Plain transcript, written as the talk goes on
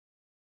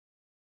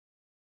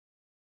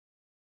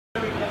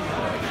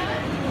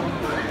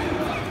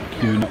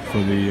Queuing up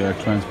for the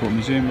Transport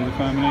Museum with the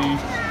family.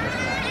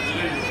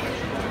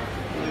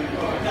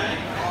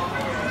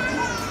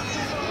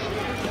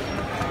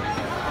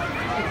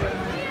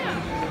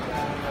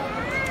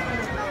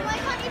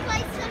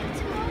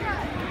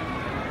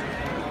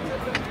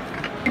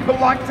 People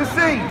like to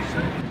see.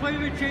 Play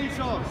with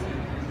chainsaws.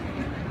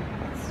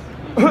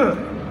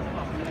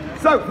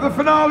 So, for the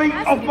finale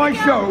of my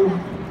show,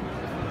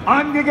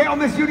 I'm going to get on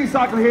this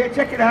unicycle here.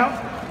 Check it out.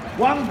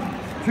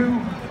 1,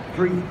 2,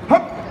 3.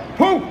 Hop!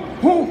 Hoo!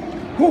 Hoo!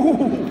 Hoo! Hoo!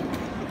 Hoo!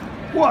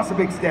 Oh, that's a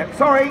big step.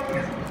 Sorry.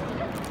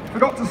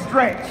 Forgot to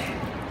stretch.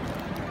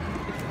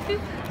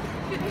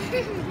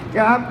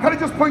 Yeah, can I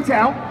just point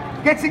out,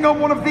 getting on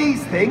one of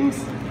these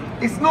things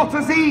is not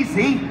as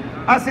easy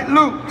as it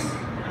looks.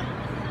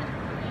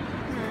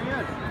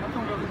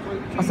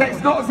 I said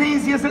it's not as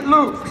easy as it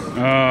looks.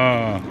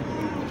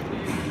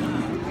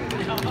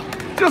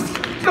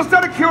 Just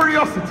out of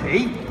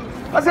curiosity,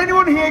 has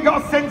anyone here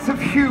got a sense of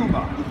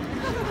humour?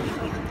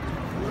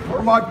 Or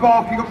am I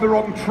barking up the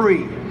wrong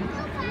tree,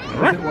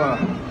 as it were?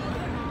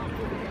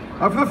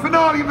 For the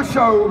finale of the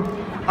show,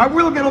 I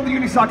will get on the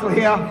unicycle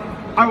here.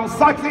 I will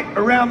cycle it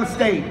around the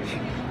stage.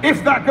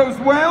 If that goes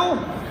well,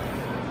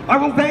 I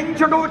will then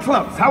juggle the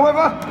clubs.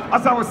 However,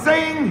 as I was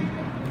saying,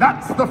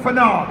 that's the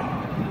finale.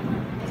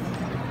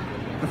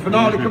 The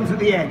finale comes at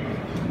the end.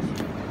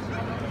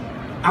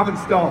 I haven't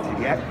started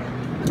yet.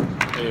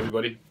 Hey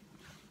everybody,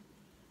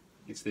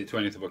 it's the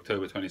 20th of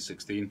October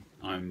 2016.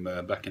 I'm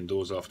back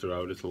indoors after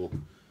our little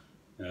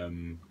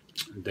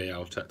day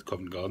out at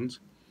Covent Gardens.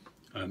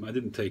 I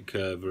didn't take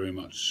very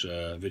much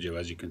video,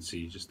 as you can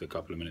see, just a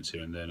couple of minutes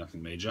here and there,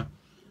 nothing major.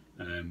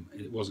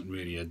 It wasn't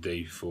really a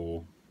day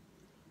for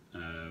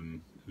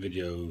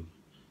video,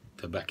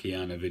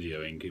 Tabakiana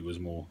videoing. It was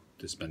more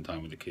to spend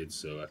time with the kids,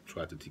 so I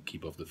tried to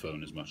keep off the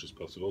phone as much as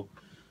possible.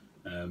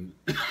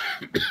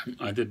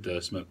 I did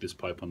smoke this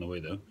pipe on the way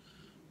though,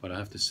 but I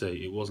have to say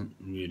it wasn't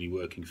really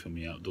working for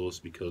me outdoors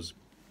because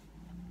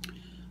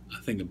I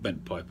think a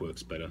bent pipe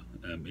works better.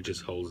 It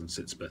just holds and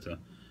sits better,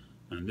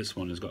 and this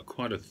one has got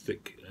quite a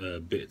thick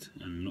bit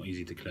and not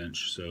easy to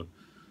clench, so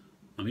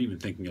I'm even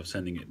thinking of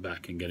sending it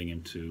back and getting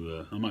him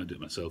to, I might do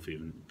it myself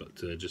even, but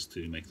just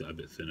to make that a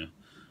bit thinner.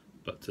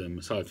 But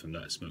aside from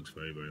that, it smokes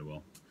very, very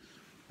well.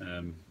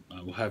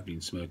 I have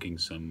been smoking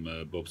some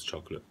Bob's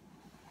chocolate.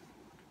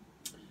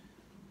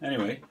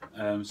 Anyway,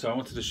 so I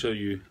wanted to show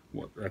you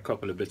a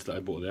couple of bits that I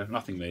bought there.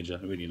 Nothing major,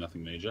 really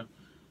nothing major.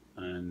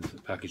 And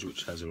a package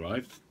which has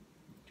arrived.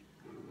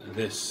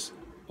 This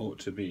ought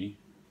to be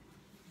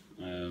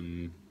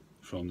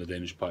from the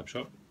Danish pipe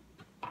shop.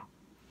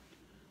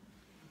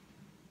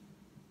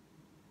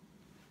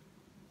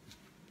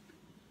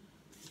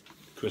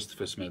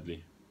 Christopher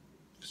Smedley.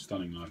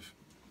 Stunning knife.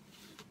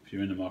 If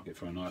you're in the market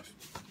for a knife,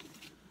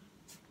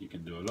 you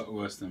can do a lot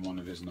worse than one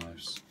of his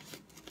knives.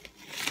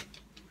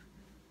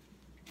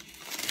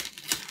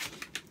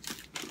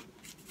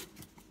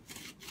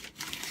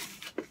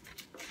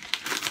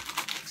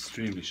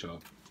 Extremely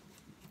sharp.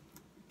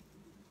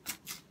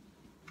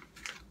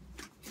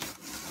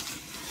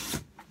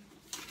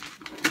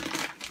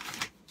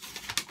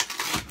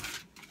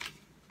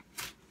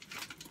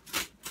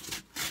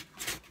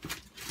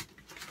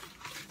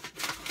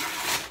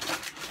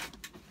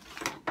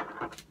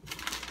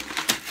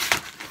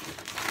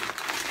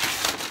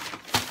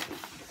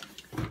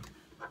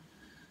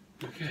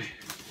 Okay.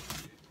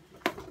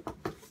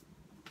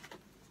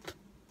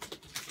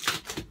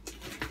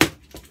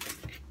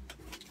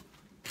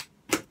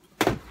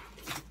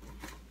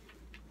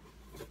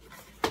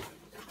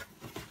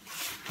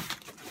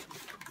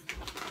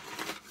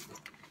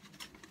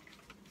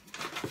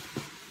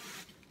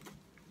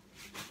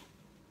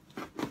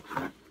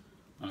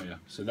 Oh yeah,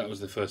 so that was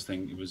the first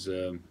thing. It was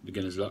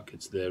Beginner's Luck.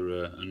 It's their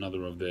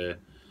another of their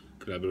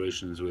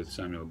collaborations with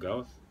Samuel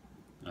Garth,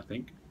 I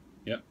think.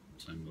 Yep,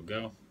 Samuel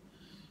Garth.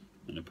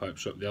 And a pipe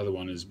shop. The other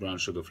one is Brown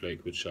Sugar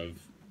Flake, which I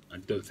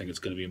don't think it's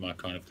going to be my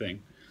kind of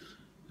thing.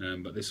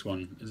 But this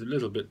one is a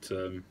little bit.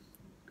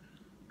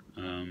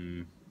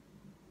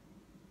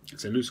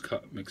 It's a loose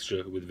cut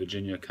mixture with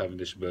Virginia,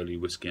 Cavendish, Burley,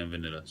 whiskey, and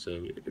vanilla.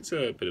 So it's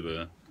a bit of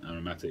a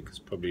aromatic. It's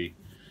probably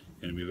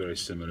going to be very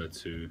similar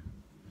to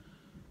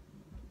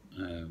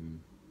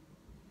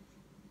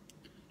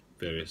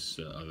various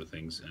other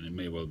things, and it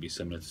may well be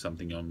similar to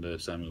something on the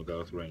Samuel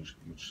Garth range,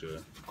 which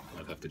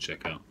I'd have to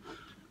check out.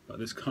 But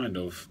this kind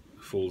of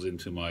falls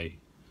into my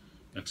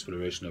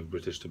exploration of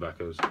British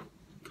tobaccos,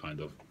 kind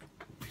of.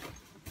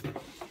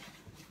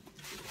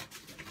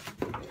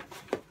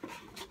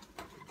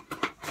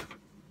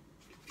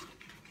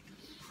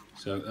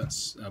 So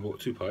that's, I bought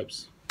 2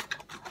 pipes.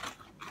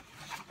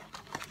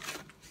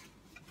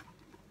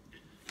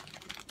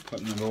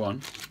 Pipe number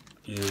 1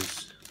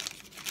 is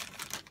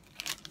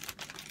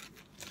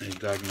a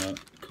Dagner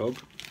cob,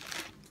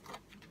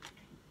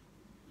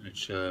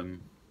 which I've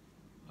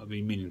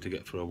been meaning to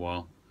get for a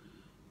while,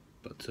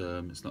 but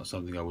it's not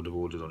something I would have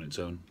ordered on its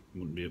own.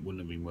 It wouldn't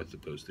have been worth the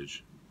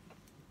postage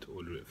to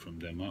order it from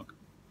Denmark.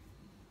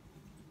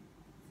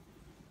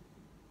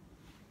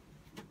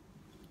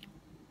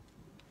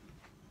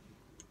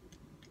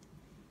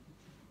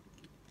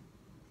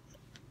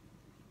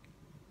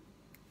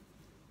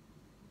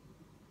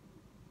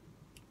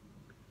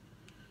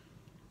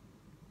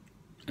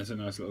 It's a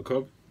nice little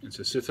cob. It's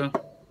a sitter,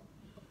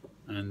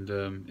 and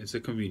it's a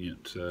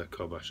convenient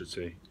cob, I should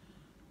say.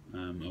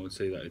 I would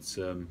say that it's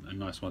a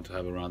nice one to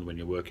have around when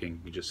you're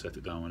working. You just set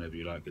it down whenever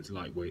you like. It's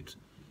lightweight.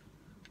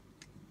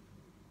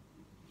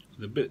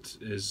 The bit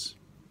is,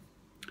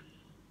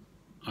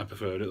 I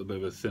prefer a little bit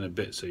of a thinner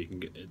bit, so you can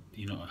get it,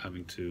 you're not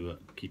having to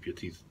keep your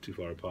teeth too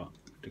far apart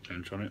to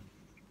clench on it.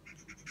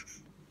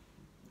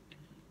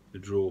 The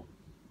draw,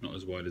 not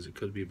as wide as it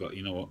could be, but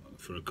you know what,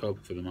 for a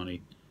cob, for the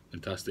money,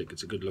 fantastic.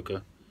 It's a good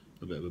looker,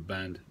 a bit of a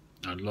band.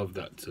 I love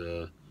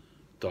that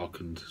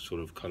darkened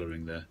sort of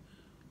colouring there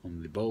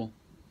on the bowl.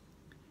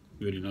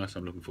 Really nice.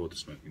 I'm looking forward to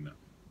smoking that.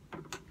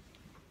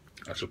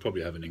 I shall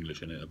probably have an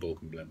English in it, a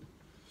Balkan blend.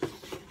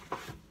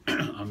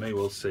 I may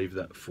well save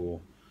that for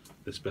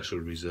the special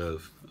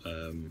reserve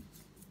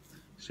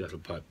Seattle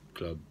Pipe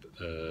Club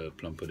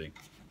plum pudding,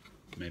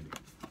 maybe.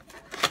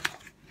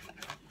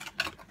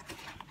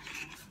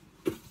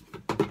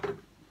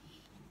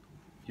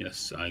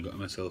 Yes, I got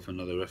myself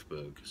another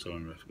Refbjerg,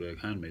 Soren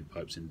Refbjerg handmade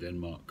pipes in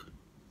Denmark.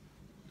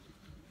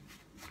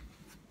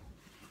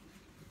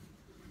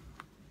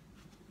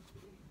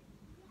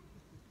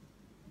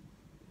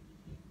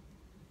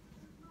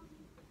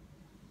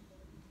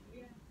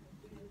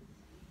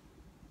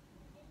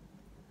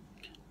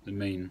 The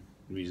main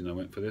reason I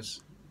went for this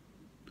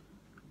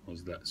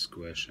was that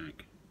square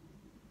shank.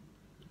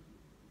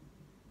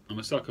 I'm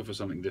a sucker for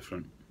something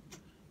different,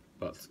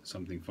 but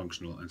something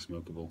functional and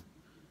smokable.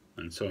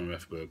 And Soren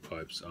Refbjerg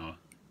pipes are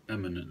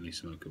eminently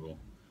smokable,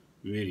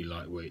 really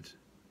lightweight.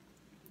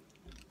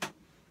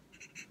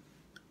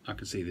 I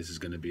can see this is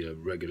going to be a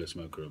regular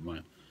smoker of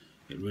mine.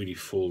 It really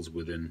falls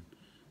within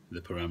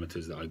the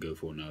parameters that I go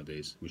for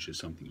nowadays, which is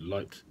something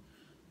light,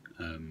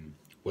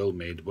 well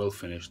made, well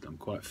finished. I'm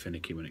quite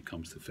finicky when it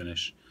comes to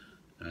finish,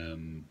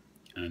 and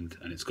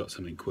it's got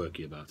something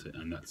quirky about it,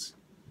 and that's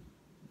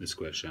the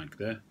square shank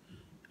there.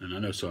 And I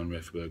know Soren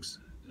Refbjerg's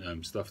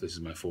stuff. This is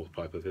my fourth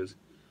pipe of his.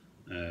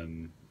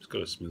 It's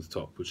got a smooth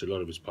top, which a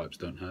lot of his pipes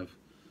don't have.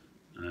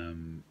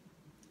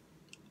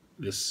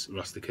 This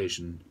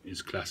rustication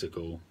is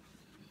classical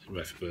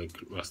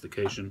Refbjerg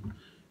rustication.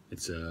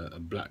 It's a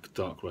black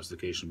dark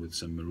rustication with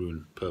some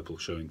maroon purple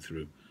showing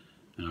through,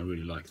 and I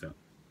really like that.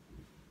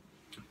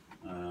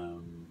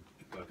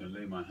 If I can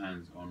lay my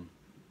hands on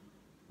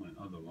my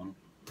other one,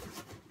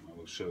 I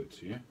will show it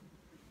to you.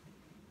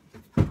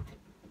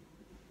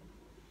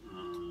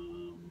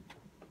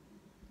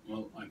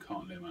 Well, I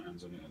can't lay my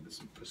hands on it at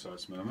this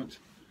precise moment,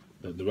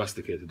 the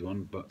rusticated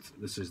one, but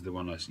this is the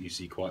one you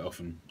see quite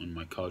often on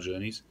my car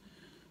journeys.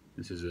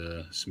 This is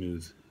a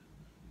smooth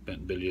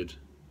bent billiard,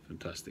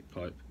 fantastic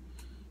pipe.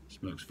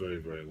 Smokes very,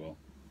 very well.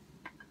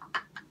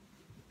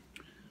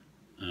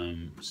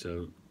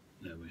 So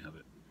there we have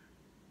it.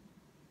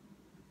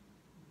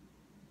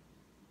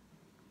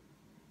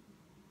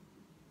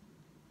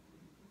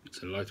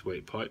 It's a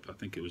lightweight pipe. I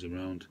think it was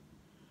around,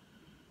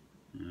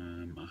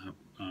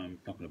 I'm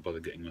not going to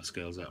bother getting my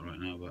scales out right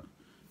now, but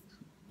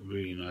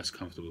really nice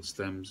comfortable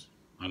stems.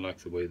 I like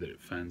the way that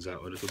it fans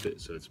out a little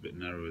bit, so it's a bit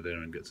narrower there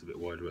and gets a bit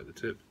wider at the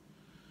tip.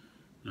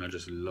 And I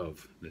just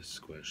love this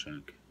square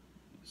shank.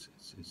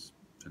 It's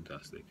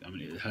fantastic. I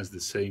mean, it has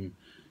the same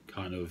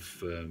kind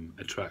of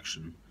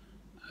attraction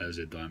as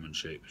a diamond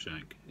shaped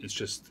shank. It's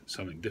just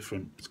something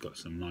different. It's got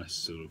some nice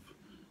sort of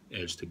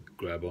edge to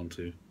grab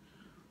onto.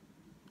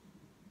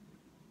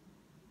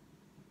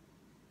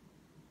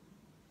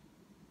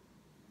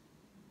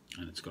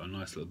 And it's got a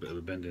nice little bit of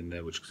a bend in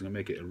there, which is going to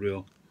make it a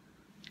real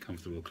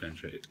comfortable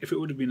clencher. If it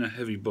would have been a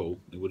heavy bowl,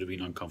 it would have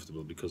been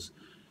uncomfortable, because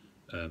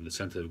the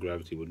center of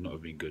gravity would not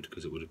have been good,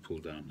 because it would have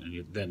pulled down,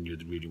 and then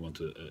you'd really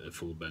want a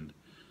full bend.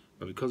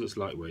 But because it's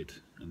lightweight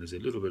and there's a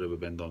little bit of a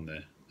bend on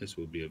there, this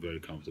will be a very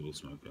comfortable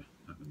smoker.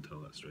 I can tell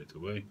that straight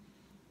away.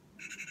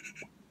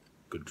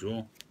 Good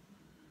draw.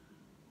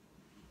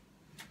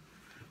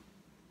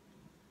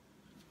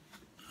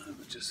 Let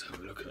me just have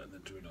a look at the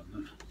drill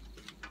on that.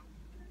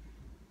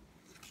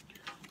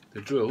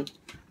 The drill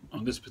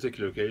on this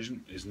particular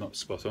occasion is not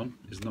spot on,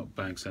 is not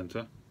bang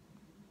center.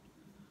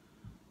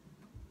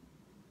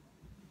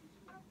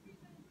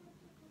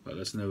 But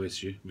that's no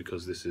issue,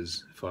 because this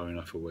is far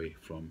enough away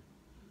from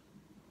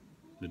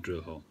the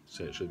drill hole,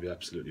 so it should be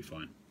absolutely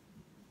fine.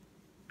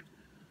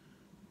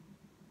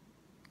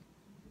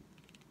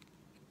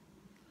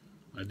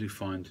 I do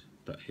find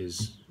that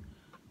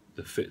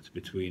the fit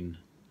between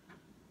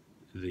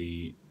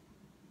the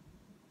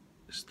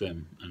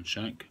stem and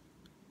shank,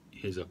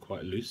 his are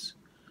quite loose.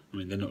 I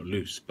mean, they're not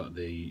loose, but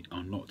they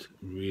are not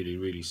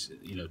really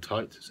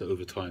tight, so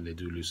over time they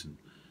do loosen,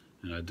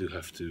 and I do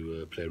have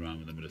to play around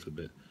with them a little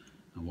bit.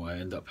 And what I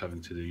end up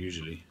having to do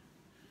usually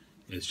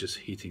is just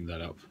heating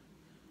that up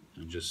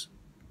and just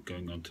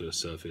going onto a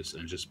surface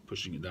and just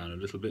pushing it down a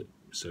little bit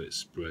so it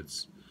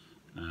spreads.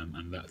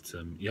 And that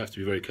you have to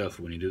be very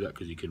careful when you do that,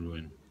 because you can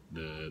ruin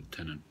the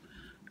tenon.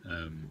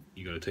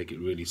 You got to take it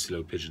really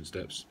slow pigeon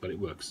steps, but it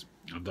works.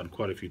 I've done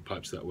quite a few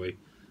pipes that way,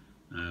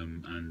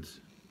 and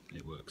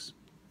it works.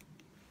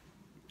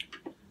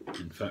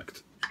 In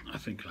fact, I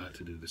think I had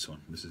to do this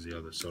one. This is the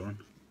other Soren.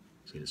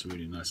 See, it's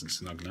really nice and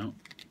snug now.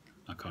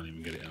 I can't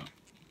even get it out.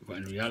 But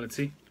in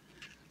reality,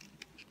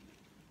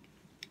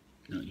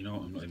 no, you know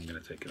what, I'm not even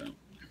going to take it out.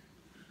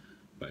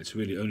 But it's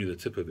really only the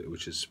tip of it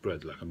which is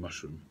spread like a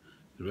mushroom.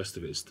 The rest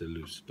of it is still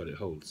loose, but it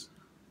holds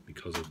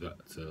because of that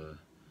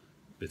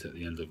bit at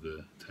the end of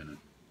the tenor.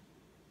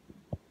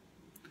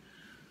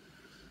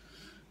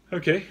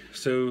 Okay,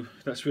 so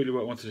that's really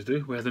what I wanted to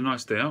do. We had a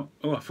nice day out.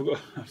 Oh, I forgot.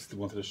 I still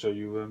wanted to show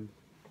you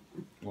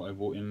what I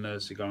bought in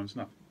Cigar and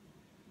Snuff.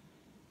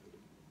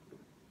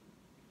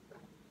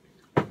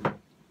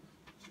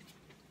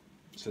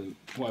 So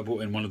what I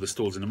bought in one of the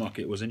stalls in the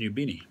market was a new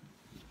beanie,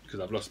 because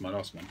I've lost my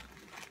last one.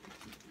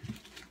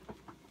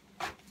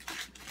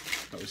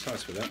 That was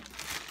nice for that.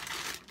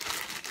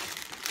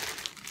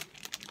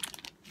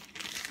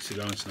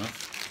 Cigar and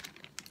Snuff,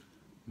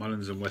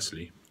 Mullins and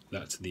Wesley.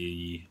 That's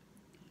the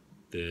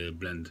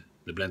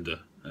blender.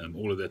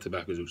 All of their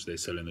tobaccos which they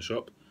sell in the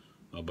shop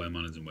are by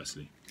Mullins and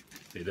Wesley.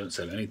 They don't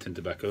sell any tin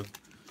tobacco.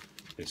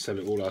 They sell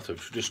it all out of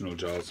traditional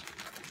jars.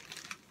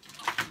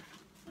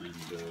 And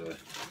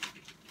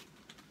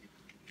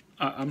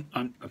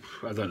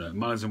I don't know.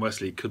 Mullins and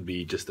Wesley could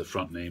be just a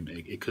front name.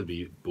 It could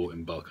be bought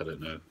in bulk. I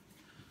don't know.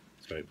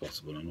 It's very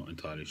possible. I'm not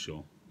entirely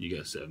sure. You get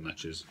a set of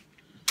matches.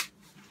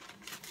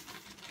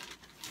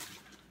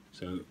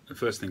 So the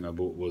first thing I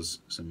bought was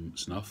some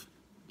snuff.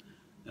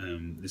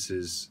 This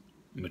is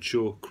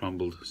mature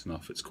crumbled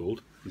snuff, it's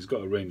called. He's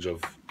got a range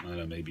of, I don't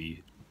know,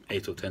 maybe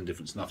 8 or 10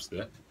 different snuffs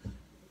there.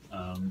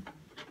 And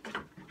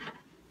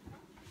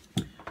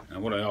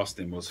what I asked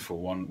him was for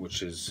one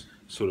which is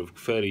sort of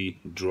fairly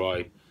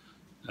dry,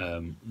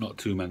 not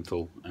too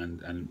menthol,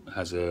 and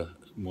has a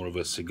more of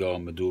a cigar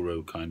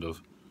Maduro kind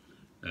of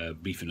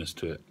beefiness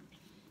to it.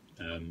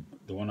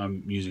 The one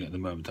I'm using at the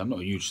moment, I'm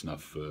not a huge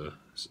snuff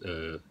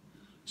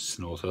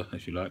snorter,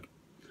 if you like.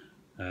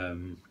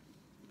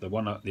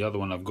 The other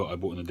one I've got, I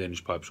bought in the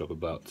Danish pipe shop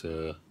about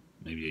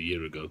maybe a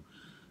year ago,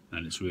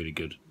 and it's really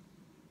good.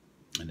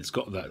 And it's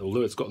got that,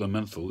 although it's got the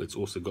menthol, it's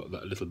also got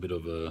that little bit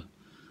of a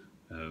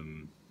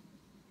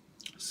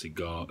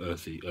cigar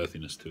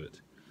earthiness to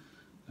it.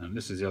 And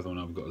this is the other one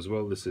I've got as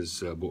well. This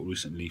is bought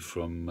recently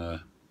from I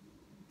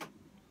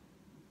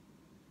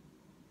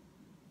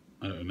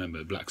don't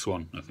remember, Black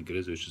Swan, I think it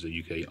is, which is a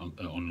UK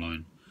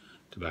online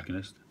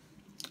tobacconist.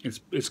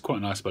 It's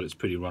quite nice, but it's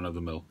pretty run of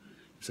the mill.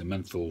 It's a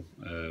menthol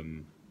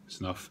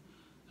snuff,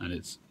 and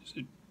it's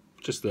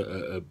just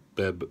a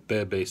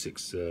bare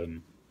basics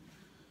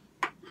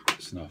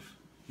snuff.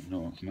 You know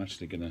what, I'm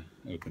actually going to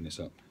open this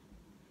up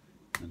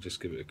and just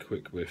give it a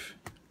quick whiff.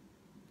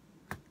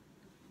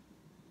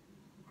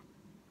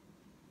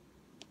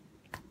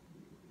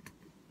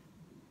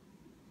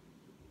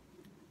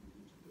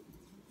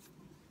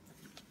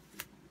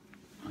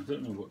 I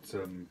don't know what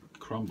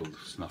crumbled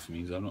snuff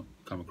means. I've not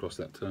come across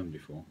that term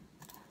before.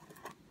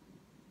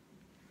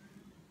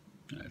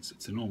 Yeah,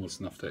 it's a normal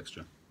snuff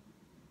texture.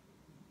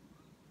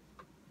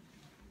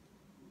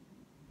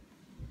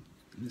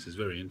 And this is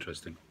very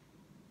interesting.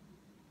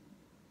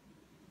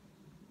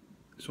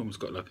 It's almost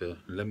got like a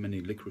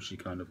lemony, licoricey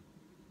kind of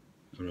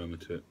aroma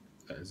to it.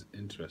 That is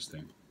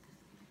interesting.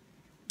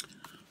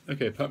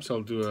 Okay, perhaps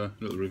I'll do a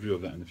little review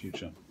of that in the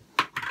future.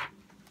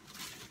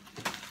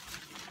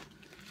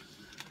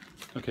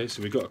 Okay,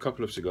 so we got a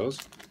couple of cigars.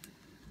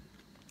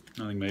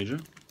 Nothing major.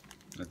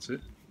 That's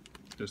it.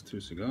 Just 2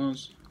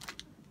 cigars.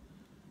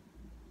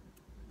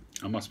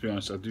 I must be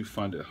honest, I do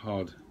find it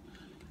hard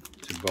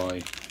to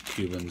buy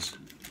Cubans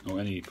or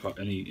any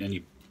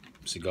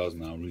cigars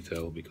now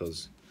retail,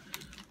 because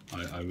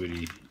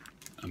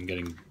I'm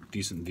getting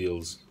decent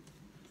deals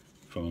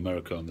from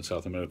America on the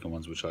South American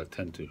ones, which I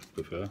tend to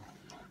prefer,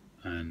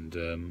 and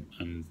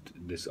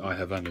this I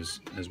Havana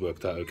has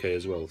worked out okay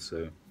as well.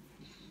 So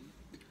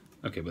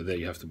okay, but there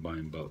you have to buy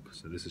in bulk.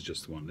 So this is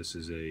just one. This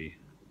is a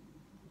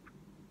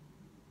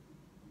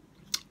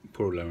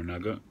Puro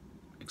Laranaga,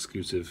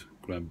 exclusive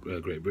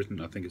Great Britain.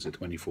 I think it's a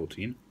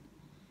 2014,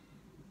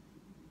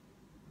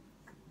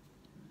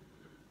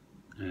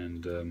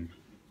 and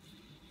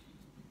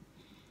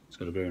it's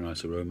got a very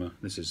nice aroma.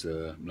 This is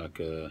like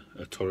a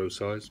Toro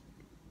size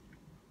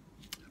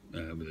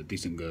with a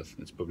decent girth.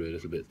 It's probably a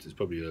little bit. It's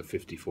probably a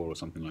 54 or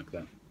something like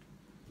that.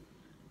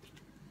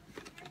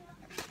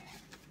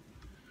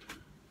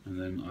 And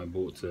then I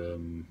bought a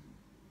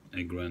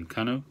Gran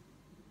Cano,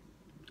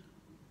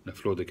 a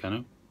Flor de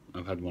Cano.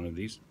 I've had one of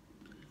these,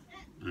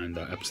 and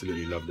I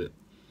absolutely loved it.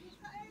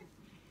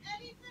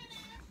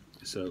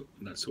 So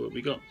that's what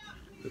we got.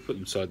 We put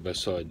them side by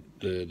side.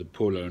 The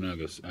Puro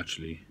Laranaga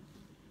actually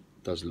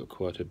does look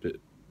quite a bit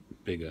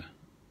bigger.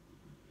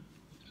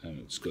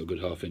 It's got a good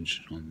 ½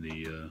 inch on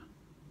the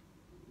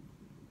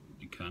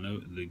Cano.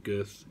 The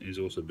girth is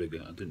also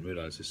bigger. I didn't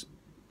realise this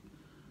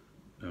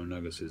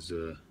Laranaga is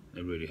a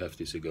really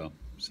hefty cigar,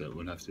 so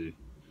we'll have to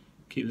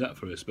keep that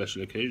for a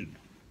special occasion.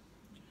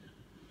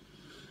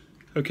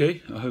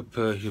 Okay, I hope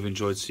you've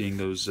enjoyed seeing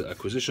those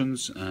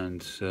acquisitions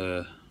and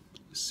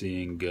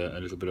seeing a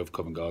little bit of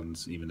Covent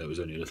Gardens, even though it was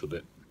only a little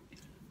bit.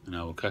 And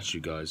I will catch you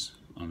guys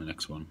on the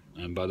next one.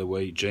 And by the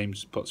way,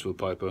 James Pottsville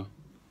Piper,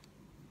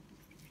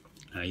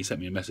 He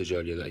sent me a message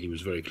earlier that he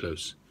was very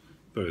close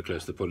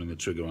to pulling the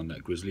trigger on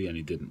that grizzly, and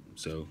he didn't.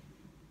 So,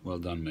 well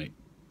done, mate.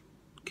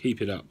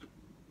 Keep it up.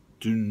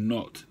 Do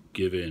not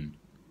give in.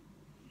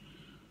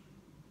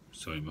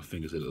 Sorry, my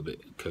finger's a little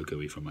bit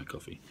cocoa-y from my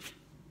coffee.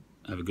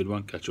 Have a good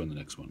one. Catch you on the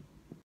next one.